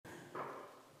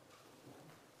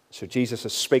So Jesus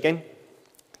is speaking,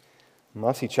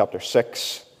 Matthew chapter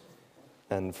 6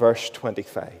 and verse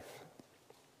 25.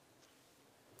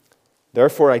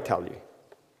 Therefore I tell you,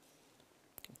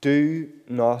 do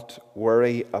not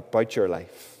worry about your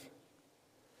life,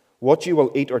 what you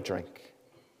will eat or drink,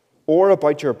 or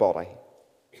about your body,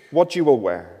 what you will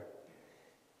wear.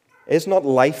 Is not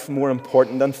life more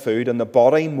important than food, and the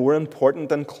body more important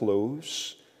than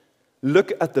clothes?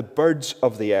 Look at the birds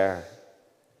of the air.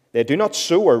 They do not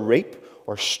sow or reap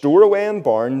or store away in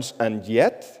barns, and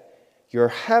yet your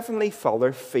heavenly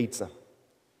Father feeds them.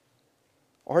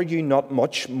 Are you not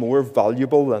much more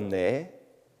valuable than they?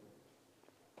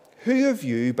 Who of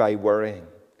you, by worrying,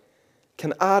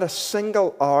 can add a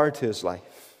single hour to his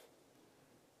life?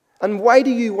 And why do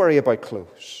you worry about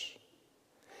clothes?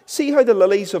 See how the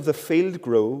lilies of the field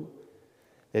grow.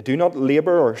 They do not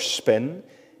labor or spin.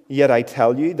 Yet I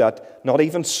tell you that not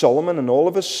even Solomon in all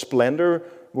of his splendor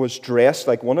was dressed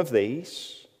like one of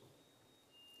these.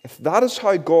 If that is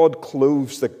how God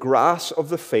clothes the grass of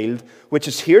the field, which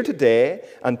is here today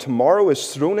and tomorrow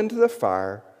is thrown into the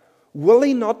fire, will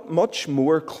he not much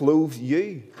more clothe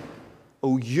you,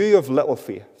 O you of little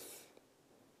faith?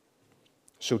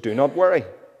 So do not worry,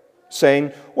 saying,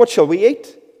 what shall we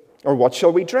eat? Or what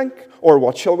shall we drink? Or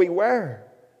what shall we wear?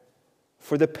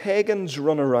 For the pagans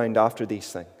run around after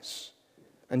these things,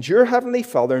 and your heavenly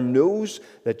Father knows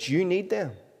that you need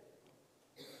them.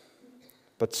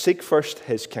 But seek first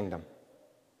his kingdom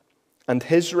and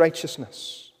his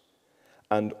righteousness,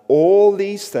 and all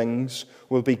these things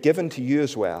will be given to you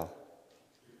as well.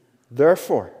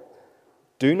 Therefore,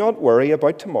 do not worry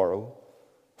about tomorrow,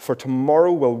 for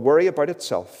tomorrow will worry about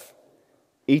itself.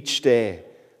 Each day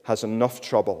has enough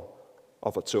trouble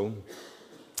of its own.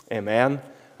 Amen.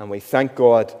 And we thank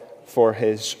God for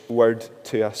his word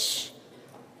to us.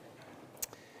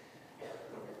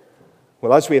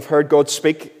 Well, as we have heard God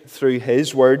speak through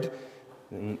his word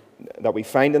that we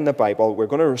find in the Bible, we're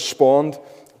going to respond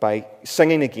by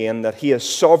singing again that he is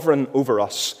sovereign over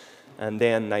us. And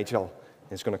then Nigel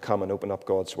is going to come and open up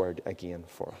God's word again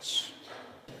for us.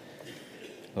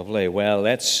 Lovely. Well,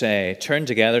 let's turn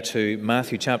together to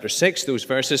Matthew chapter 6, those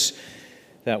verses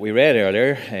that we read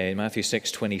earlier, Matthew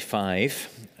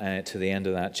 6:25, to the end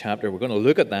of that chapter. We're going to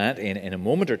look at that in a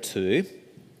moment or two.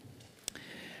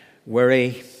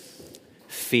 Worry,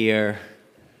 fear,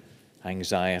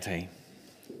 anxiety.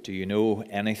 Do you know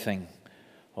anything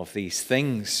of these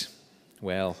things?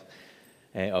 Well,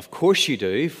 of course you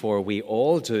do, for we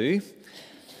all do.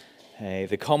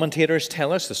 The commentators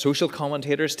tell us, the social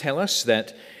commentators tell us,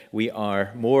 that we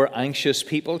are more anxious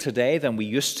people today than we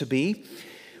used to be.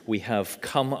 We have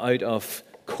come out of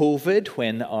COVID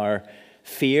when our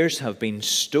fears have been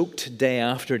stoked day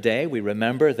after day. We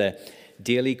remember the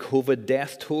daily COVID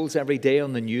death tolls every day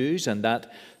on the news and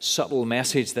that subtle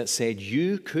message that said,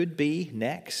 you could be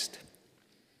next.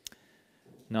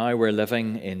 Now we're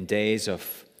living in days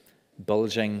of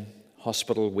bulging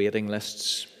hospital waiting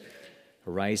lists,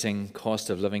 a rising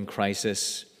cost of living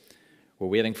crisis. We're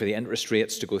waiting for the interest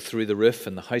rates to go through the roof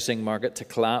and the housing market to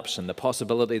collapse, and the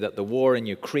possibility that the war in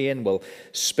Ukraine will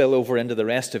spill over into the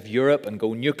rest of Europe and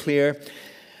go nuclear.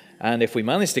 And if we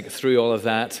manage to get through all of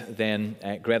that, then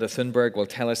Greta Thunberg will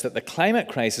tell us that the climate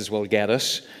crisis will get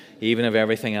us, even if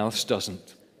everything else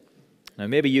doesn't. Now,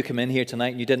 maybe you come in here tonight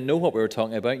and you didn't know what we were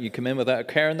talking about. You come in without a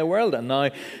care in the world, and now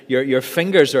your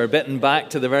fingers are bitten back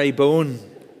to the very bone.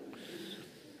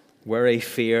 Worry,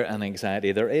 fear, and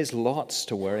anxiety. There is lots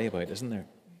to worry about, isn't there?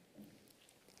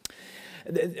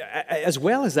 As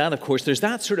well as that, of course, there's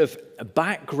that sort of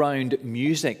background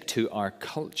music to our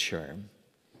culture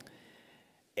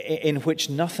in which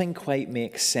nothing quite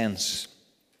makes sense.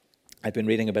 I've been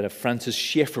reading about Francis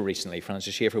Schaeffer recently.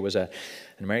 Francis Schaeffer was an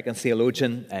American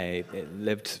theologian,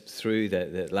 lived through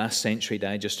the last century,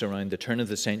 died just around the turn of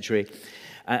the century.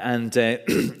 And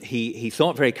he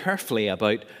thought very carefully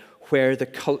about where the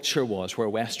culture was, where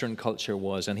Western culture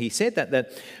was. And he said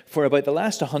that for about the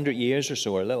last 100 years or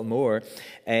so, or a little more,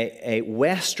 a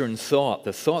Western thought,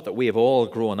 the thought that we have all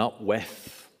grown up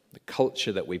with, the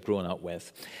culture that we've grown up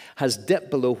with, has dipped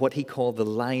below what he called the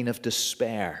line of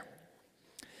despair.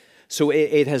 So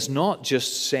it has not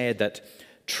just said that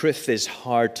truth is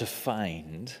hard to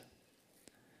find,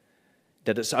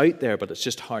 that it's out there, but it's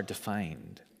just hard to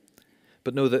find.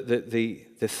 But no, the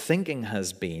thinking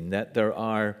has been that there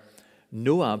are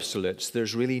no absolutes,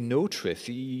 there's really no truth.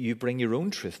 You bring your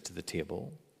own truth to the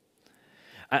table.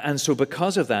 And so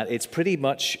because of that, it's pretty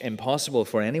much impossible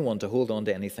for anyone to hold on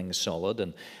to anything solid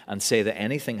and say that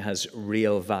anything has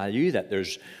real value, that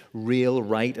there's real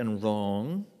right and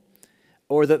wrong.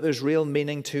 or that there's real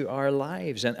meaning to our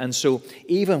lives. And so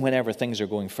even whenever things are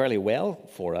going fairly well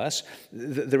for us,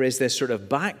 there is this sort of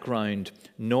background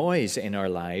noise in our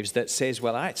lives that says,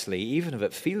 well, actually, even if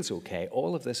it feels okay,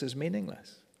 all of this is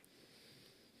meaningless.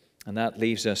 And that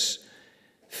leaves us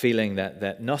feeling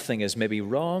that nothing is maybe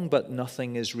wrong, but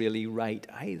nothing is really right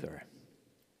either.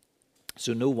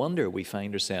 So no wonder we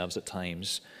find ourselves at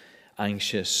times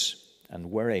anxious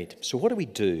and worried. So what do we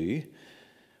do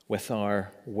with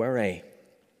our worry?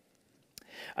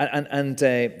 And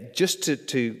just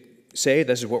to say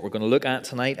this is what we're going to look at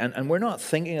tonight, and we're not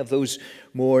thinking of those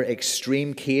more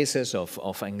extreme cases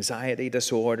of anxiety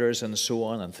disorders and so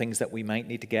on, and things that we might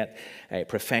need to get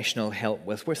professional help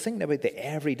with. We're thinking about the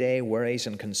everyday worries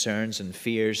and concerns and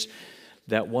fears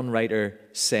that one writer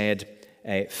said,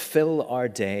 fill our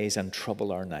days and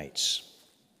trouble our nights.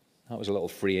 That was a little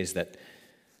phrase that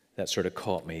sort of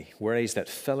caught me. Worries that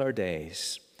fill our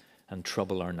days and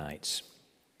trouble our nights.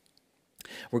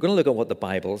 We're going to look at what the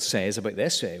Bible says about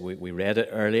this. We read it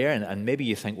earlier, and maybe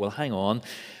you think, well, hang on,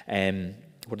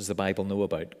 what does the Bible know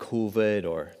about COVID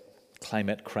or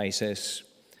climate crisis?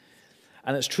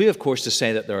 And it's true, of course, to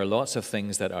say that there are lots of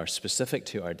things that are specific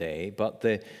to our day, but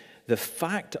the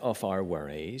fact of our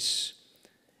worries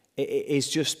is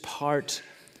just part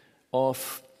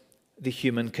of the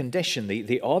human condition.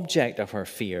 The object of our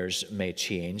fears may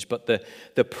change, but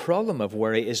the problem of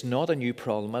worry is not a new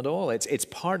problem at all. It's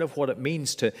part of what it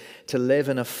means to live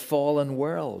in a fallen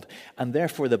world. And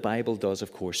therefore the Bible does,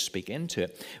 of course, speak into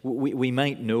it. We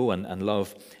might know and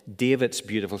love David's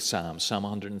beautiful psalm, Psalm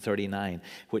 139,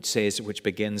 which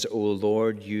begins, O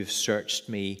Lord, you've searched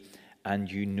me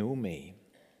and you know me.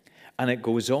 And it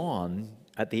goes on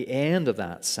at the end of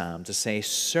that psalm to say,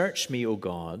 search me, O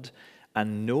God,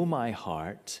 and know my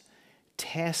heart,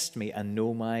 test me and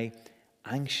know my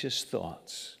anxious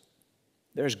thoughts.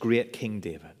 There's great King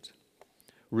David,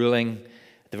 ruling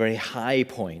at the very high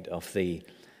point of the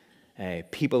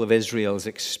people of Israel's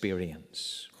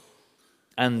experience.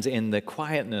 And in the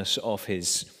quietness of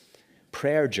his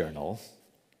prayer journal,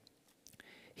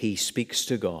 he speaks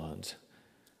to God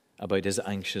about his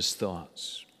anxious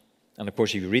thoughts. And of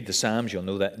course, if you read the Psalms, you'll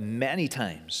know that many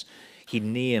times he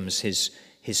names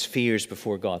his fears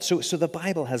before God. So the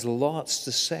Bible has lots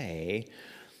to say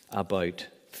about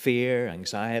fear,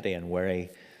 anxiety, and worry,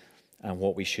 and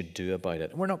what we should do about it.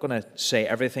 And we're not going to say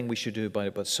everything we should do about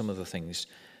it, but some of the things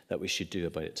that we should do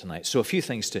about it tonight. So a few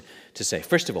things to say.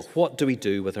 First of all, what do we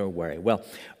do with our worry? Well,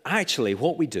 actually,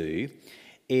 what we do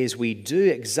is we do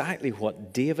exactly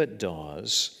what David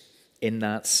does in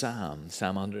that Psalm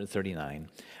 139,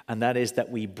 and that is that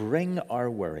we bring our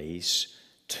worries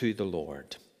to the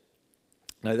Lord.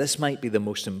 Now, this might be the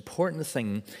most important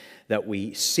thing that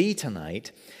we see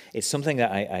tonight. It's something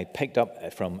that I picked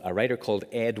up from a writer called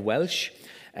Ed Welch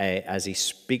as he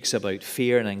speaks about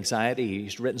fear and anxiety.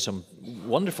 He's written some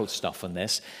wonderful stuff on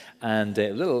this. And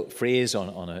a little phrase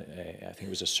on I think it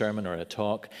was a sermon or a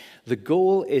talk. The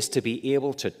goal is to be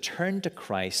able to turn to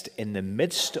Christ in the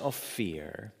midst of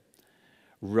fear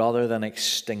rather than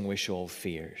extinguish all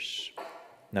fears.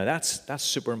 Now, that's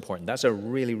super important. That's a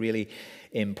really, really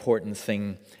important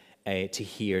thing to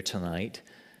hear tonight,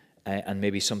 and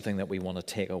maybe something that we want to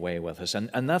take away with us.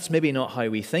 And that's maybe not how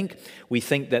we think. We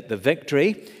think that the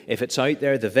victory, if it's out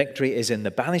there, the victory is in the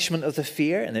banishment of the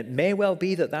fear, and it may well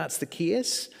be that that's the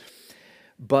case,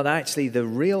 but actually the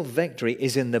real victory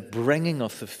is in the bringing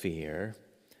of the fear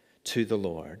to the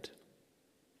Lord.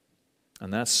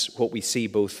 And that's what we see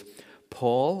both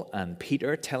Paul and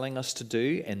Peter telling us to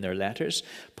do in their letters.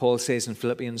 Paul says in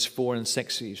Philippians 4 and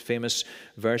 6, his famous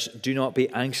verse, do not be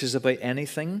anxious about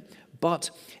anything, but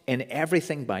in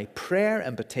everything by prayer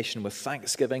and petition with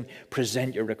thanksgiving,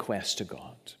 present your requests to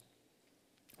God.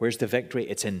 Where's the victory?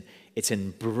 It's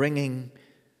in bringing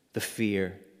the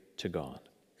fear to God.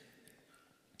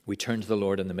 We turn to the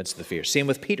Lord in the midst of the fear. Same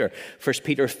with Peter. 1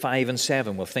 Peter 5 and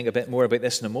 7. We'll think a bit more about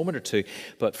this in a moment or two.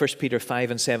 But 1 Peter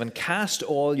 5 and 7. Cast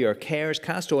all your cares,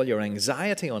 cast all your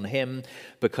anxiety on him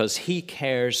because he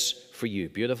cares for you.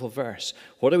 Beautiful verse.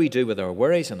 What do we do with our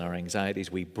worries and our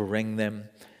anxieties? We bring them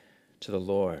to the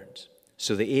Lord.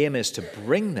 So the aim is to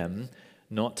bring them,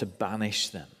 not to banish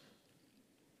them.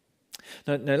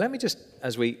 Now let me just,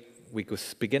 as we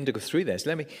begin to go through this,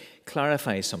 let me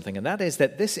clarify something, and that is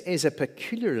that this is a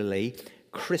peculiarly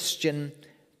Christian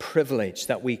privilege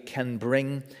that we can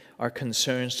bring our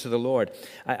concerns to the Lord.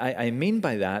 I mean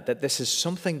by that this is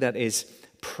something that is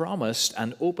promised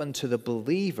and open to the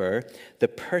believer, the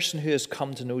person who has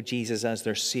come to know Jesus as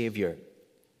their Savior.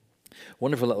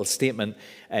 Wonderful little statement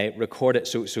recorded.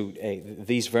 So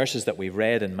these verses that we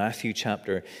read in Matthew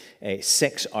chapter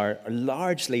 6 are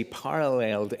largely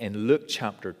paralleled in Luke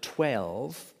chapter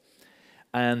 12.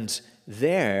 And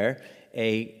there,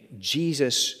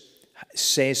 Jesus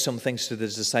says some things to the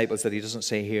disciples that he doesn't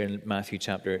say here in Matthew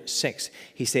chapter 6.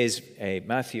 He says,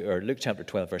 Luke chapter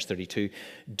 12, verse 32,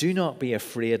 "Do not be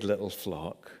afraid, little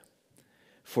flock,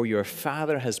 for your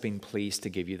Father has been pleased to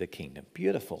give you the kingdom."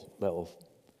 Beautiful little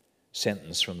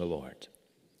sentence from the Lord.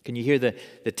 Can you hear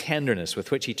the tenderness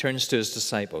with which he turns to his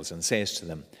disciples and says to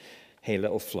them, "Hey,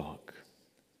 little flock,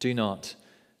 do not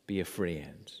be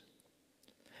afraid.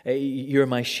 You're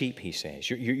my sheep," he says.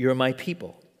 You're my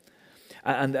people.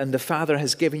 And the Father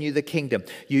has given you the kingdom.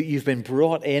 You've been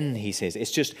brought in, he says.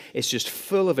 It's just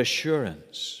full of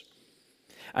assurance.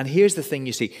 And here's the thing,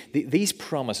 you see. These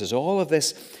promises, all of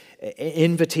this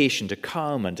invitation to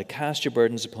come and to cast your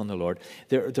burdens upon the Lord,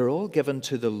 they're all given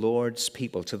to the Lord's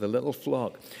people, to the little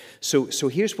flock. So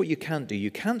here's what you can't do.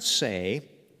 You can't say,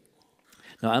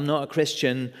 "Now, I'm not a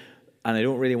Christian, and I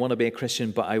don't really want to be a Christian,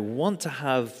 but I want to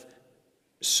have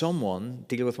someone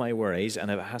deal with my worries,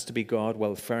 and if it has to be God,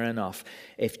 well, fair enough.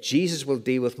 If Jesus will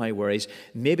deal with my worries,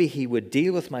 maybe he would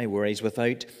deal with my worries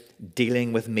without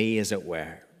dealing with me, as it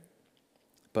were."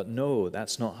 But no,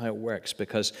 that's not how it works,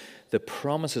 because the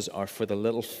promises are for the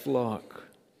little flock.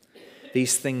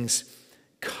 These things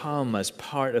come as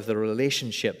part of the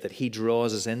relationship that he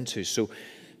draws us into. So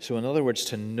in other words,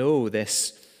 to know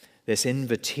this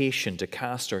invitation to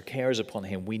cast our cares upon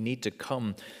him, we need to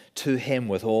come to him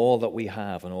with all that we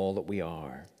have and all that we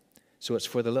are. So it's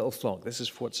for the little flock. This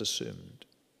is what's assumed.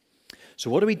 So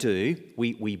what do?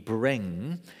 We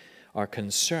bring our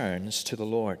concerns to the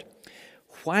Lord.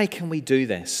 Why can we do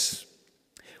this?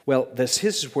 Well, this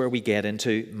is where we get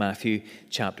into Matthew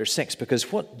chapter 6,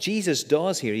 because what Jesus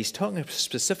does here, he's talking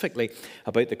specifically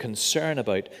about the concern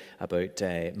about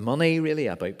money, really,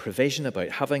 about provision, about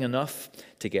having enough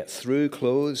to get through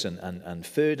clothes and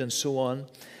food and so on.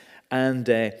 And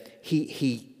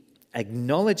he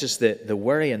acknowledges the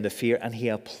worry and the fear, and he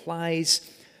applies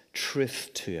truth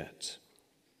to it.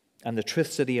 And the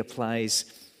truths that he applies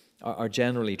are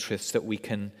generally truths that we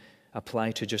can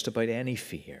apply to just about any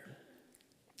fear.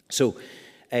 So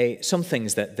some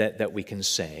things that we can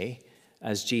say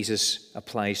as Jesus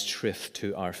applies truth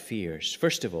to our fears.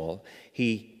 First of all,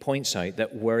 he points out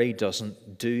that worry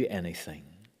doesn't do anything.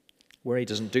 Worry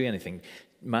doesn't do anything.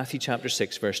 Matthew chapter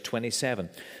 6, verse 27.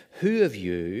 "Who of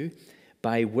you,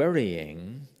 by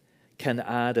worrying, can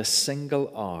add a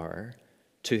single hour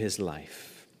to his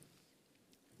life?"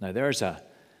 Now there's a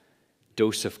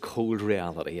dose of cold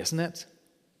reality, isn't it?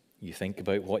 You think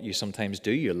about what you sometimes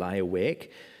do. You lie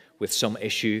awake with some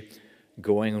issue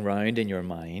going around in your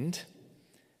mind,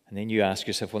 and then you ask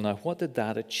yourself, well, now, what did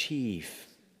that achieve?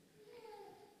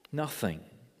 Nothing.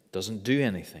 Doesn't do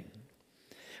anything.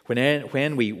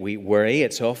 When we worry,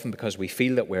 it's often because we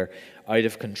feel that we're out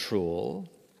of control.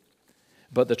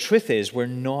 But the truth is, we're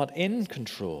not in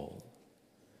control.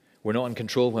 We're not in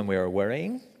control when we are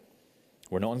worrying.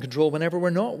 We're not in control whenever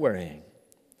we're not worrying.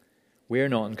 We're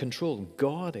not in control.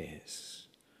 God is.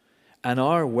 And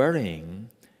our worrying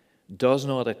does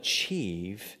not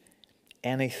achieve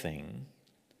anything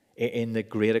in the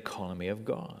great economy of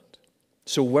God.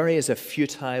 So worry is a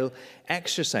futile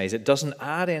exercise. It doesn't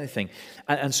add anything.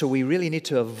 And so we really need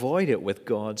to avoid it with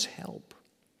God's help.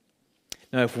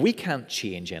 Now, if we can't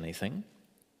change anything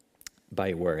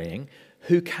by worrying,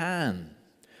 who can?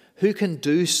 Who can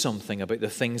do something about the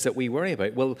things that we worry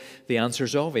about? Well, the answer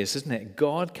is obvious, isn't it?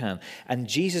 God can. And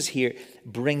Jesus here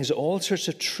brings all sorts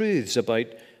of truths about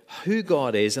who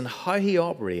God is and how he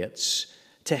operates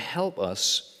to help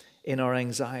us in our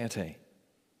anxiety.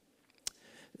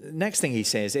 Next thing he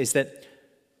says is that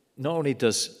not only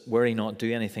does worry not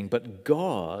do anything, but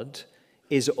God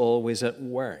is always at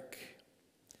work.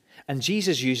 And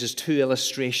Jesus uses two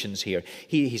illustrations here.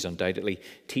 He's undoubtedly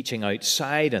teaching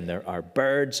outside, and there are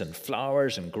birds and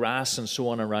flowers and grass and so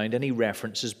on around, and he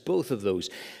references both of those.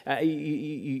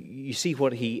 You see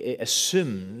what he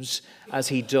assumes as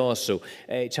he does so.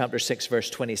 Chapter 6, verse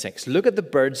 26. "Look at the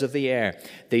birds of the air.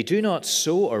 They do not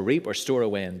sow or reap or store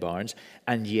away in barns,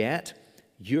 and yet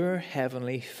your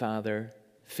heavenly Father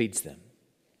feeds them."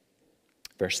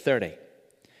 Verse 30.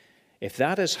 "If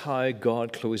that is how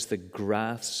God clothes the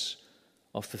grass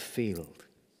of the field,"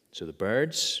 so the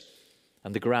birds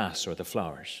and the grass or the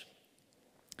flowers.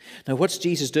 Now, what's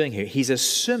Jesus doing here? He's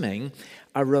assuming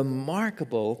a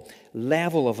remarkable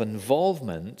level of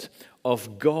involvement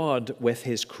of God with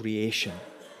his creation.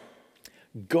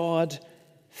 God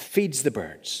feeds the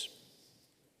birds.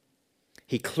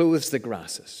 He clothes the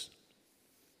grasses.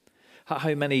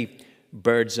 How many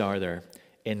birds are there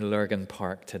in Lurgan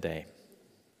Park today?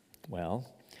 Well,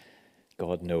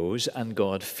 God knows, and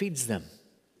God feeds them.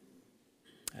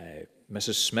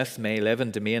 Mrs. Smith may live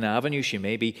in Domain Avenue. She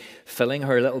may be filling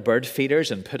her little bird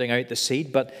feeders and putting out the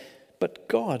seed, but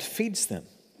God feeds them.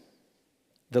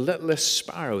 The littlest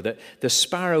sparrow, the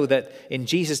sparrow that in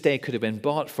Jesus' day could have been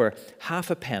bought for half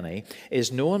a penny, is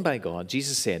known by God.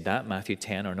 Jesus said that, Matthew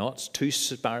 10, "Are not two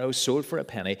sparrows sold for a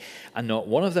penny, and not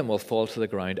one of them will fall to the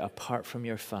ground apart from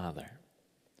your Father."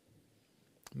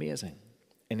 Amazing.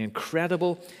 An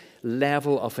incredible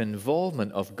level of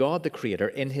involvement of God the Creator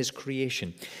in His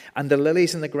creation. And the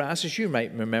lilies and the grasses, you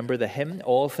might remember the hymn,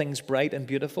 "All Things Bright and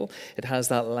Beautiful." It has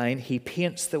that line, "He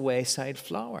paints the wayside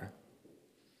flower."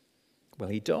 Well,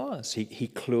 He does. He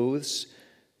clothes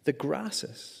the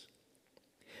grasses.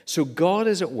 So God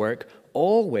is at work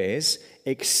always,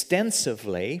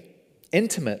 extensively,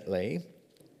 intimately,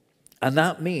 and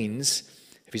that means,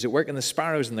 if He's at work in the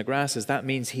sparrows and the grasses, that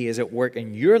means He is at work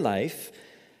in your life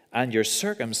and your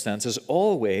circumstances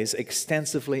always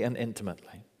extensively and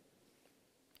intimately.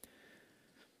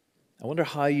 I wonder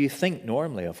how you think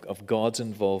normally of God's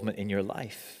involvement in your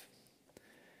life.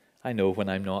 I know when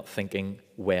I'm not thinking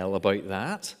well about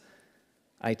that,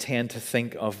 I tend to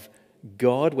think of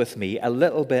God with me a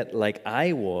little bit like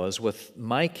I was with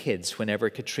my kids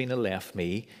whenever Katrina left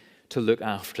me to look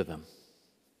after them.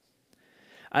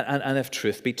 And if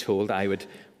truth be told, I would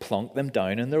plonk them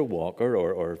down in their walker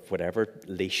or whatever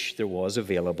leash there was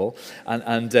available,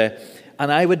 and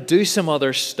I would do some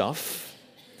other stuff,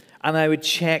 and I would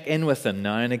check in with them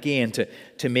now and again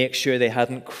to make sure they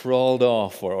hadn't crawled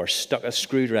off or stuck a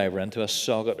screwdriver into a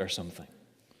socket or something.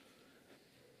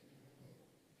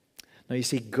 Now you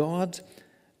see, God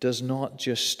does not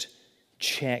just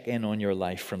check in on your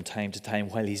life from time to time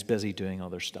while He's busy doing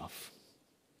other stuff.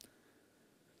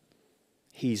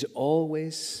 He's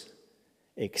always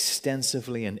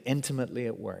extensively and intimately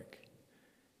at work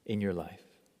in your life.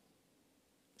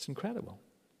 It's incredible.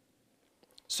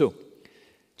 So,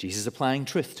 Jesus applying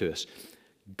truth to us.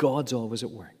 God's always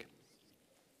at work.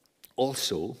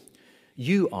 Also,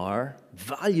 you are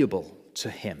valuable to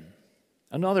Him.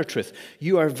 Another truth,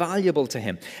 you are valuable to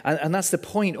Him. And that's the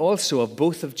point also of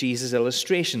both of Jesus'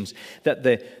 illustrations, that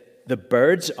the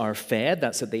birds are fed.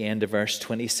 That's at the end of verse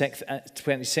 26,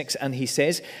 and He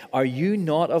says, "Are you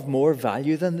not of more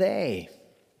value than they?"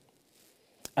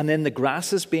 And then the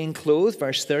grass is being clothed,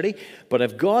 verse 30, "But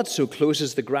if God so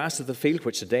clothes the grass of the field,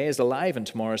 which today is alive and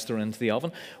tomorrow is thrown into the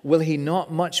oven, will He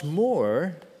not much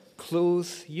more clothe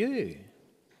you?"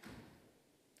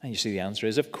 And you see the answer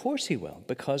is, of course He will.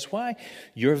 Because why?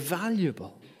 You're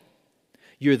valuable.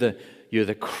 You're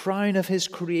the crown of His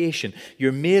creation.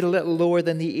 You're made a little lower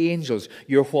than the angels.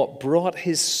 You're what brought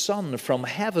His Son from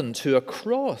heaven to a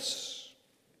cross.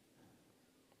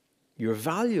 You're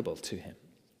valuable to Him.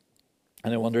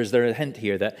 And I wonder, is there a hint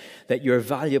here that you're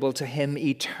valuable to Him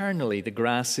eternally? The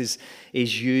grass is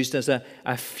used as a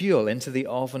fuel. Into the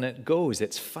oven it goes.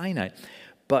 It's finite.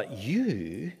 But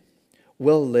you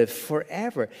will live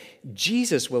forever.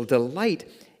 Jesus will delight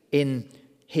in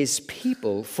His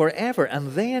people forever,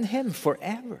 and they in Him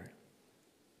forever.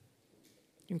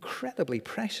 Incredibly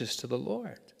precious to the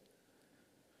Lord.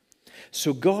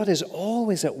 So God is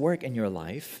always at work in your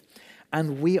life,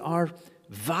 and we are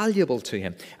valuable to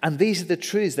Him. And these are the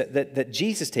truths that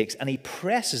Jesus takes, and He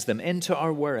presses them into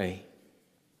our worry.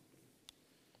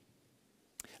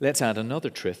 Let's add another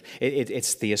truth.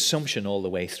 It's the assumption all the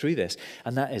way through this,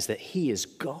 and that is that He is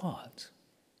God.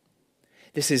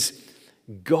 This is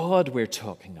God we're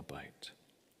talking about.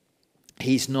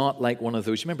 He's not like one of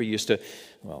those. Remember, you used to,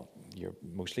 well, you're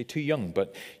mostly too young,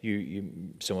 but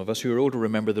some of us who are older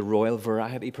remember the Royal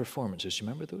Variety performances. You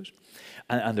remember those?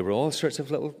 And there were all sorts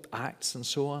of little acts and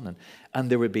so on,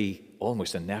 and there would be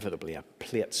almost inevitably a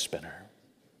plate spinner.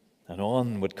 And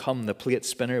on would come the plate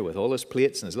spinner with all his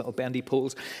plates and his little bendy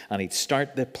poles, and he'd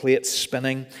start the plate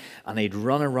spinning, and he'd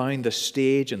run around the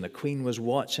stage, and the Queen was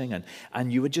watching,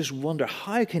 and you would just wonder,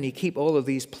 how can he keep all of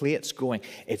these plates going?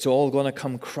 It's all going to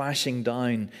come crashing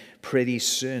down pretty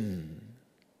soon.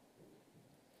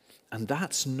 And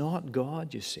that's not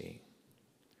God, you see.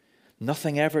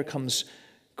 Nothing ever comes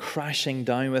crashing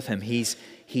down with Him. He's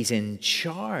in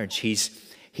charge.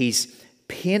 He's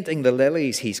painting the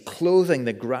lilies, He's clothing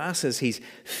the grasses, He's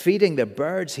feeding the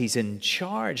birds, He's in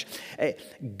charge.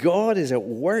 God is at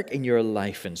work in your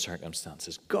life and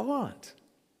circumstances. God.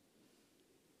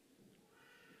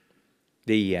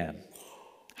 The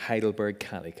Heidelberg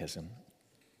Catechism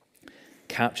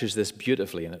captures this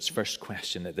beautifully in its first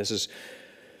question, that this is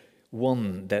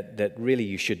one that really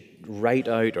you should write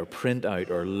out or print out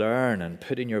or learn and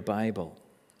put in your Bible.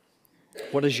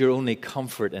 What is your only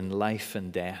comfort in life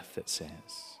and death, it says?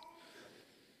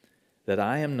 That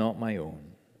I am not my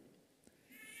own,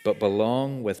 but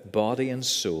belong with body and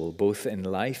soul, both in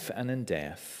life and in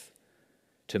death,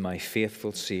 to my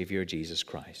faithful Savior, Jesus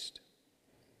Christ.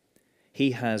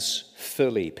 He has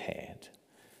fully paid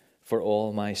for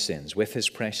all my sins with his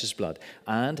precious blood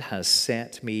and has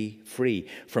set me free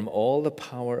from all the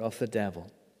power of the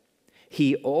devil.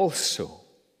 He also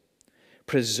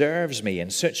preserves me in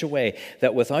such a way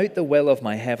that without the will of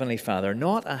my heavenly Father,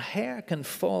 not a hair can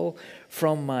fall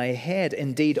from my head.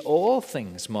 Indeed, all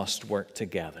things must work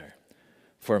together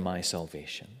for my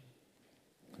salvation.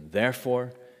 And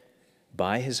therefore,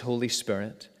 by his Holy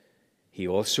Spirit, he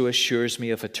also assures me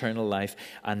of eternal life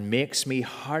and makes me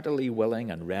heartily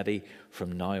willing and ready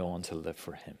from now on to live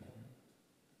for him.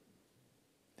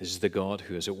 This is the God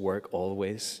who is at work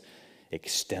always,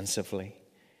 extensively,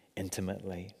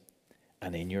 intimately,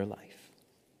 and in your life.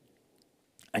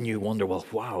 And you wonder, well,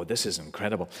 wow, this is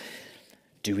incredible.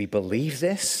 Do we believe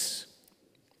this?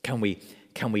 Can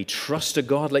we trust a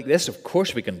God like this? Of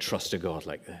course we can trust a God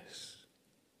like this.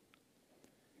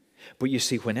 But you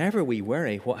see, whenever we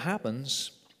worry, what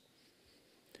happens?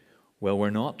 Well, we're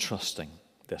not trusting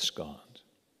this God.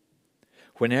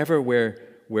 Whenever we're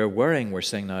worrying, we're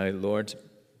saying, now, Lord,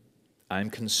 I'm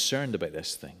concerned about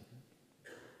this thing.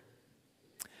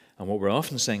 And what we're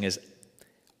often saying is,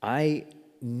 I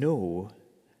know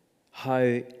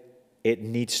how it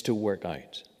needs to work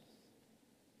out.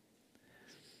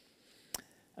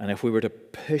 And if we were to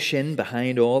push in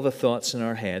behind all the thoughts in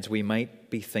our heads, we might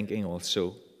be thinking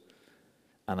also,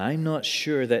 and I'm not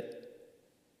sure that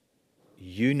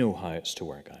you know how it's to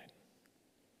work out.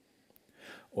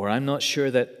 Or I'm not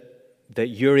sure that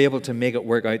you're able to make it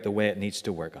work out the way it needs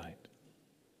to work out.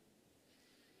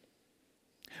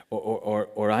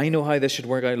 Or I know how this should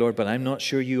work out, Lord, but I'm not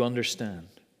sure you understand.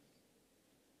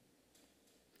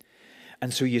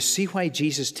 And so you see why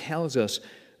Jesus tells us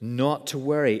not to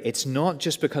worry. It's not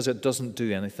just because it doesn't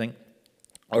do anything,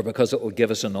 or because it will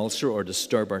give us an ulcer or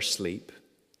disturb our sleep,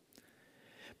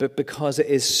 but because it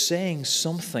is saying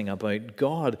something about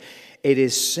God. It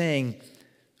is saying,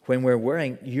 when we're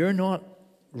worrying, you're not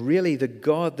really the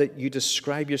God that you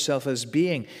describe yourself as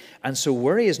being. And so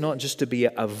worry is not just to be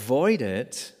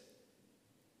avoided,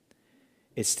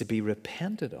 it's to be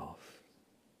repented of.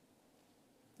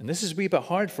 And this is a wee bit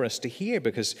hard for us to hear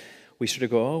because we sort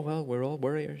of go, oh, well, we're all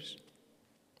worriers.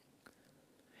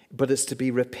 But it's to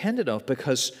be repented of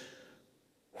because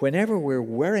whenever we're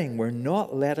worrying, we're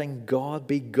not letting God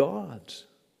be God.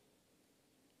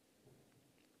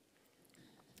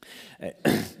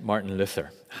 Martin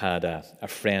Luther had a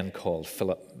friend called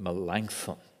Philip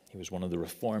Melanchthon. He was one of the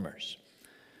reformers.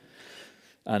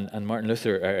 And Martin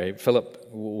Luther, Philip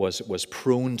was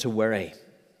prone to worry.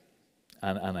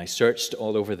 And I searched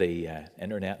all over the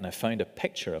internet and I found a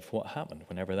picture of what happened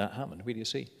whenever that happened. Where do you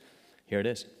see? Here it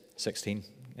is, 16th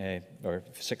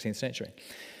century.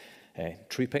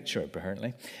 True picture,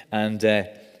 apparently. And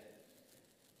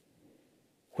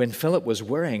when Philip was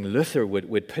worrying, Luther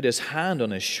would put his hand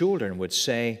on his shoulder and would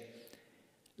say,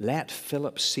 let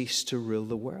Philip cease to rule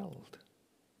the world.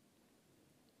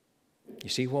 You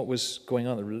see what was going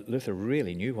on? Luther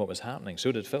really knew what was happening.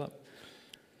 So did Philip.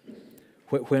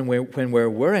 When we're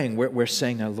worrying, we're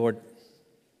saying, now, Lord,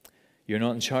 you're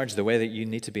not in charge the way that you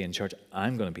need to be in charge.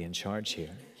 I'm going to be in charge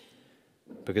here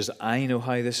because I know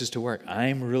how this is to work.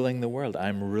 I'm ruling the world.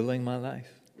 I'm ruling my life.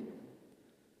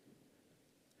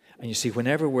 And you see,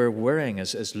 whenever we're worrying,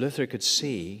 as Luther could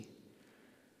see,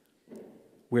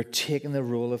 we're taking the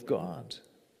role of God.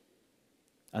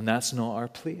 And that's not our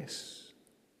place.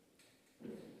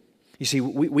 You see,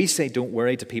 we say don't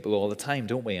worry to people all the time,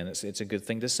 don't we? And it's a good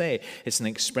thing to say. It's an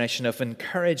expression of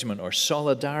encouragement or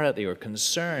solidarity or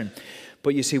concern.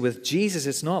 But you see, with Jesus,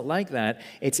 it's not like that.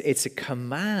 It's a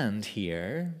command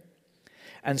here.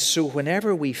 And so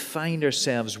whenever we find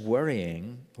ourselves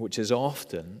worrying, which is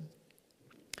often,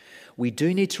 we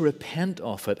do need to repent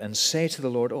of it and say to the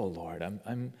Lord, oh Lord,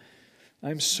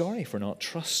 I'm sorry for not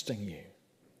trusting you,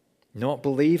 not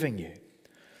believing you.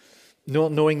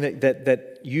 Not knowing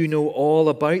that you know all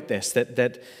about this,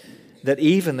 that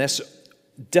even this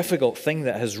difficult thing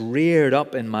that has reared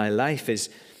up in my life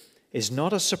is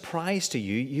not a surprise to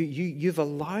you. You've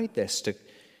allowed this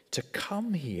to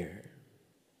come here.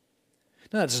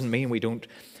 Now, that doesn't mean we don't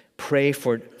pray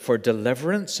for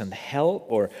deliverance and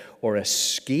help or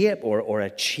escape or a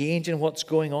change in what's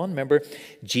going on. Remember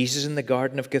Jesus in the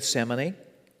Garden of Gethsemane?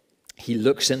 He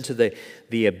looks into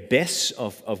the abyss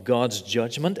of God's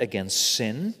judgment against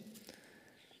sin.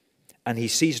 And he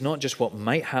sees not just what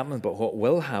might happen, but what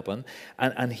will happen.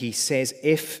 And he says,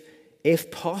 if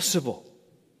if possible.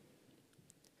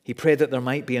 He prayed that there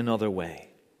might be another way.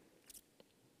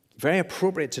 Very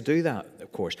appropriate to do that,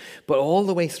 of course. But all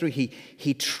the way through,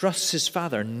 he trusts his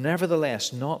Father.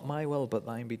 Nevertheless, not my will, but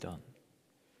thine be done.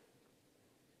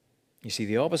 You see,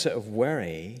 the opposite of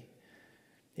worry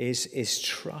is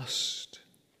trust.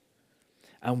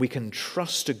 And we can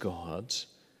trust a God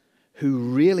who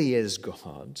really is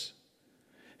God,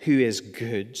 who is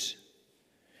good,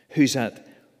 who's at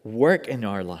work in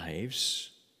our lives,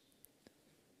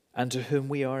 and to whom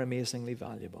we are amazingly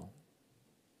valuable.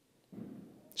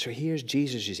 So here's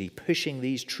Jesus, you see, pushing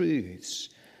these truths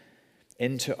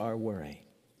into our worry.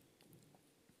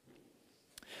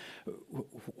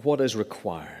 What is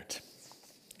required?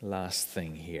 Last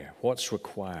thing here. What's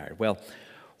required? Well,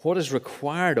 what is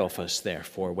required of us,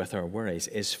 therefore, with our worries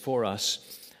is for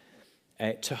us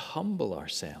to humble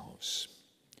ourselves,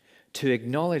 to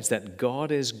acknowledge that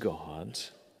God is God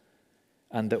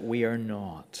and that we are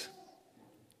not.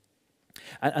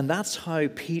 And that's how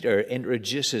Peter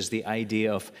introduces the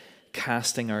idea of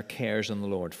casting our cares on the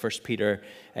Lord. 1 Peter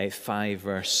 5,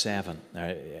 verse 7.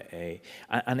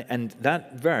 And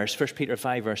that verse, 1 Peter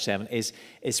 5, verse 7,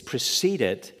 is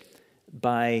preceded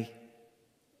by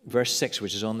verse 6,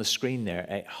 which is on the screen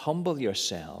there. Humble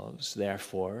yourselves,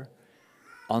 therefore,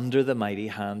 under the mighty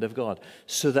hand of God,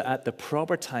 so that at the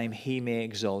proper time he may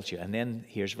exalt you. And then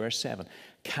here's verse 7.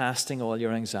 Casting all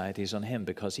your anxieties on him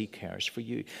because he cares for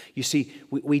you. You see,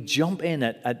 we jump in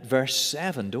at verse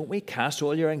 7, don't we? Cast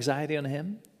all your anxiety on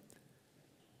him.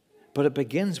 But it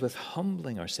begins with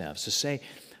humbling ourselves to say,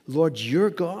 Lord, you're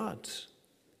God,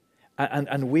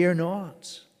 and we're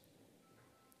not.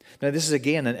 Now, this is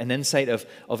again an insight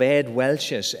of Ed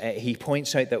Welch's. He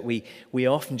points out that we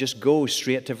often just go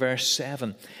straight to verse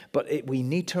 7, but we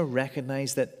need to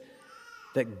recognize that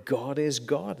God is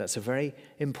God. That's a very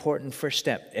important first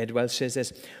step. Ed Welch says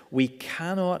this: we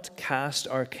cannot cast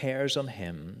our cares on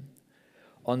him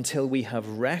until we have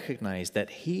recognized that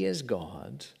he is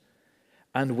God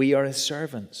and we are his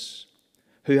servants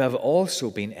who have also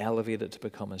been elevated to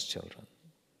become his children.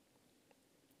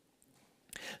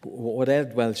 What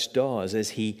Ed Welch does is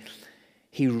he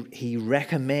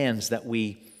recommends that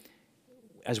we,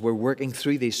 as we're working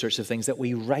through these sorts of things, that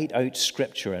we write out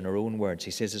Scripture in our own words. He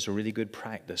says it's a really good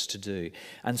practice to do.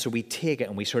 And so we take it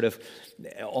and we sort of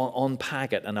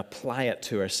unpack it and apply it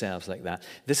to ourselves like that.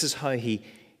 This is how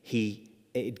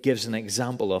it gives an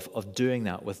example of doing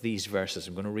that with these verses.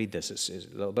 I'm going to read this. It's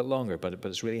a little bit longer, but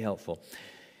it's really helpful.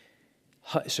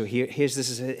 So this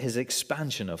is his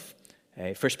expansion of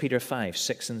 1 Peter 5,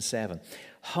 6 and 7.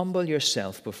 Humble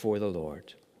yourself before the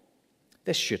Lord.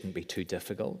 This shouldn't be too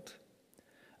difficult.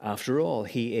 After all,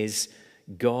 he is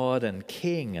God and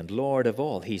King and Lord of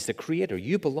all. He's the Creator.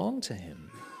 You belong to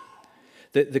him.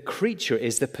 The creature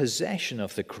is the possession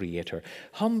of the Creator.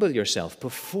 Humble yourself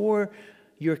before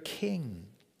your King.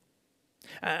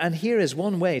 And here is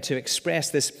one way to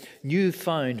express this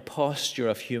newfound posture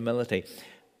of humility.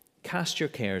 Cast your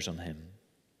cares on him.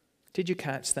 Did you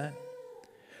catch that?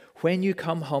 When you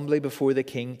come humbly before the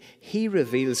King, he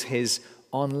reveals his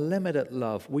unlimited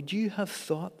love. Would you have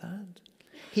thought that?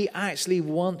 He actually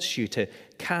wants you to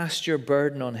cast your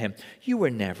burden on him. You were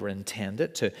never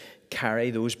intended to carry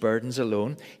those burdens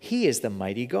alone. He is the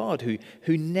mighty God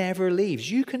who never leaves.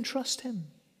 You can trust him.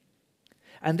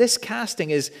 And this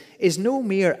casting is no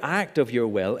mere act of your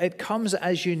will. It comes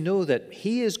as you know that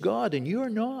he is God and you are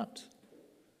not.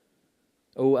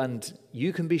 Oh, and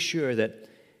you can be sure that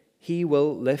he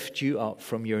will lift you up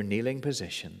from your kneeling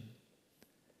position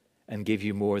and give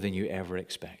you more than you ever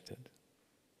expected.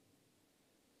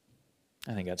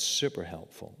 I think that's super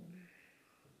helpful.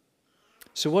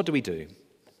 So what do we do?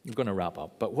 I'm going to wrap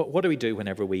up, but what do we do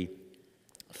whenever we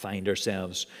find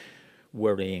ourselves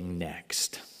worrying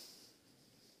next?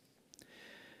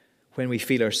 When we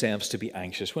feel ourselves to be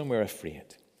anxious, when we're afraid?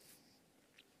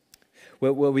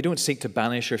 Well, we don't seek to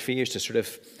banish our fears, to sort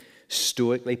of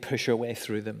stoically push our way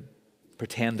through them,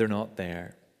 pretend they're not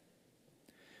there.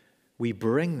 We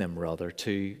bring them, rather,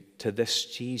 to this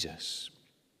Jesus.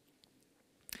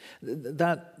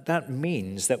 That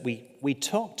means that we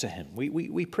talk to him,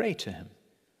 we pray to him.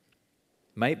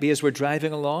 Might be as we're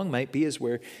driving along, might be as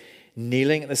we're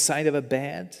kneeling at the side of a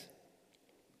bed,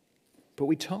 but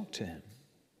we talk to him.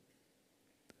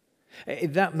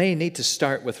 That may need to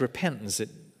start with repentance. It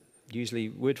usually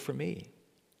would for me.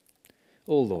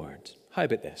 Oh Lord, how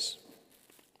about this?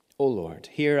 Oh Lord,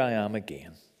 here I am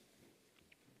again.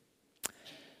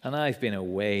 And I've been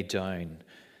away down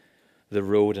the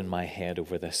road in my head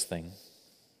over this thing.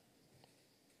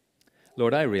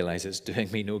 Lord, I realize it's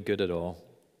doing me no good at all.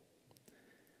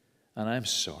 And I'm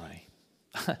sorry.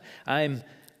 I'm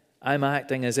I'm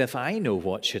acting as if I know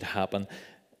what should happen.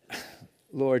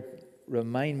 Lord,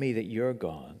 remind me that you're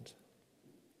God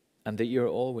and that you're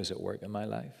always at work in my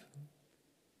life.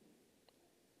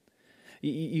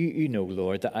 You know,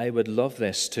 Lord, that I would love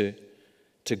this to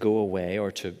go away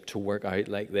or to work out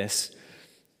like this.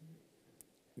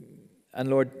 And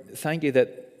Lord, thank you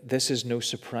that this is no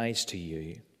surprise to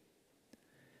you.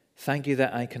 Thank you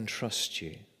that I can trust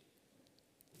you.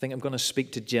 I think I'm going to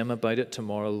speak to Jim about it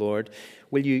tomorrow, Lord.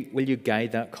 Will you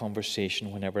guide that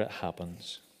conversation whenever it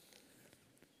happens?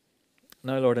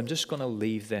 Now, Lord, I'm just going to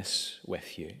leave this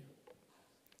with you.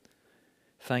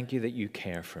 Thank you that you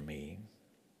care for me.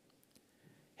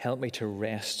 Help me to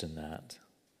rest in that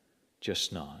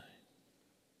just now.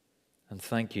 And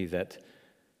thank you that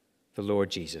the Lord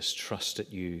Jesus trusted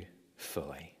you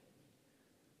fully.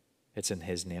 It's in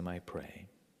his name I pray.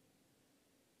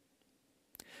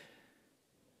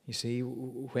 You see,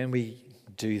 when we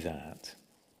do that,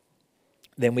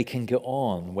 then we can go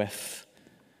on with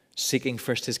seeking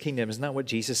first his kingdom. Isn't that what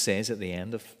Jesus says at the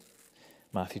end of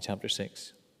Matthew chapter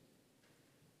 6?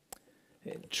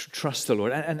 Trust the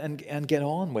Lord and get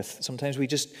on with. Sometimes we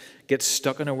just get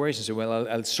stuck in our worries and say, well,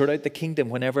 I'll sort out the kingdom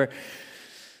whenever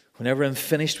I'm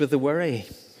finished with the worry.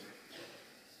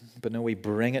 But no, we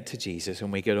bring it to Jesus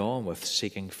and we get on with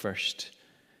seeking first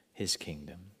his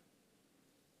kingdom.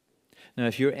 Now,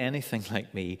 if you're anything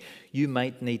like me, you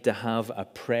might need to have a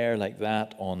prayer like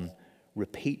that on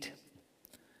repeat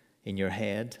in your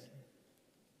head.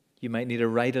 You might need to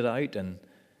write it out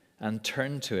and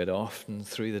turn to it often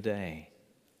through the day.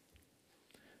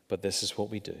 But this is what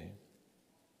we do.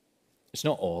 It's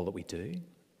not all that we do,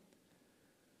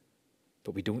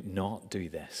 but we don't not do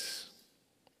this.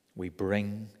 We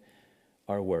bring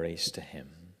our worries to him.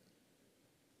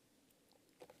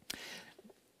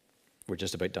 We're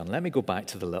just about done. Let me go back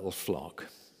to the little flock.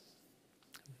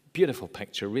 Beautiful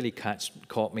picture, really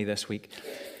caught me this week.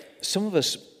 Some of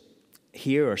us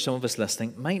here or some of us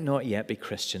listening might not yet be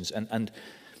Christians, and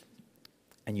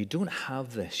you don't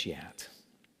have this yet.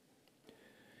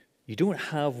 You don't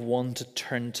have one to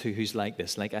turn to who's like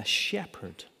this, like a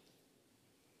shepherd.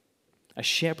 A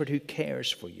shepherd who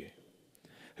cares for you,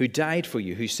 who died for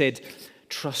you, who said,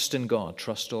 trust in God,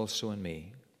 trust also in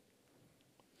me.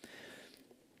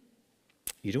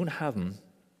 You don't have them,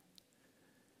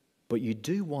 but you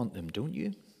do want them, don't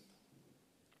you?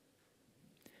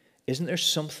 Isn't there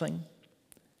something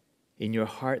in your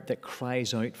heart that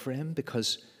cries out for him?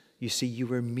 Because, you see, you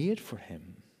were made for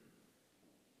him.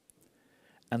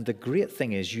 And the great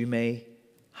thing is you may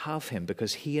have him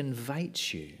because he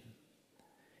invites you.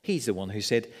 He's the one who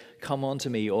said, come unto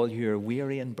me, all you are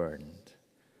weary and burdened,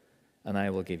 and I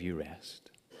will give you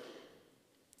rest.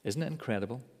 Isn't it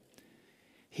incredible?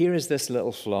 Here is this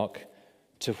little flock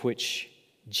to which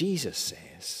Jesus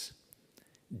says,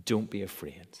 don't be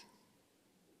afraid.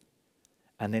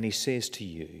 And then he says to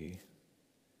you,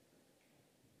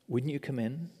 wouldn't you come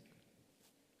in?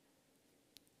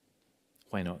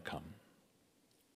 Why not come?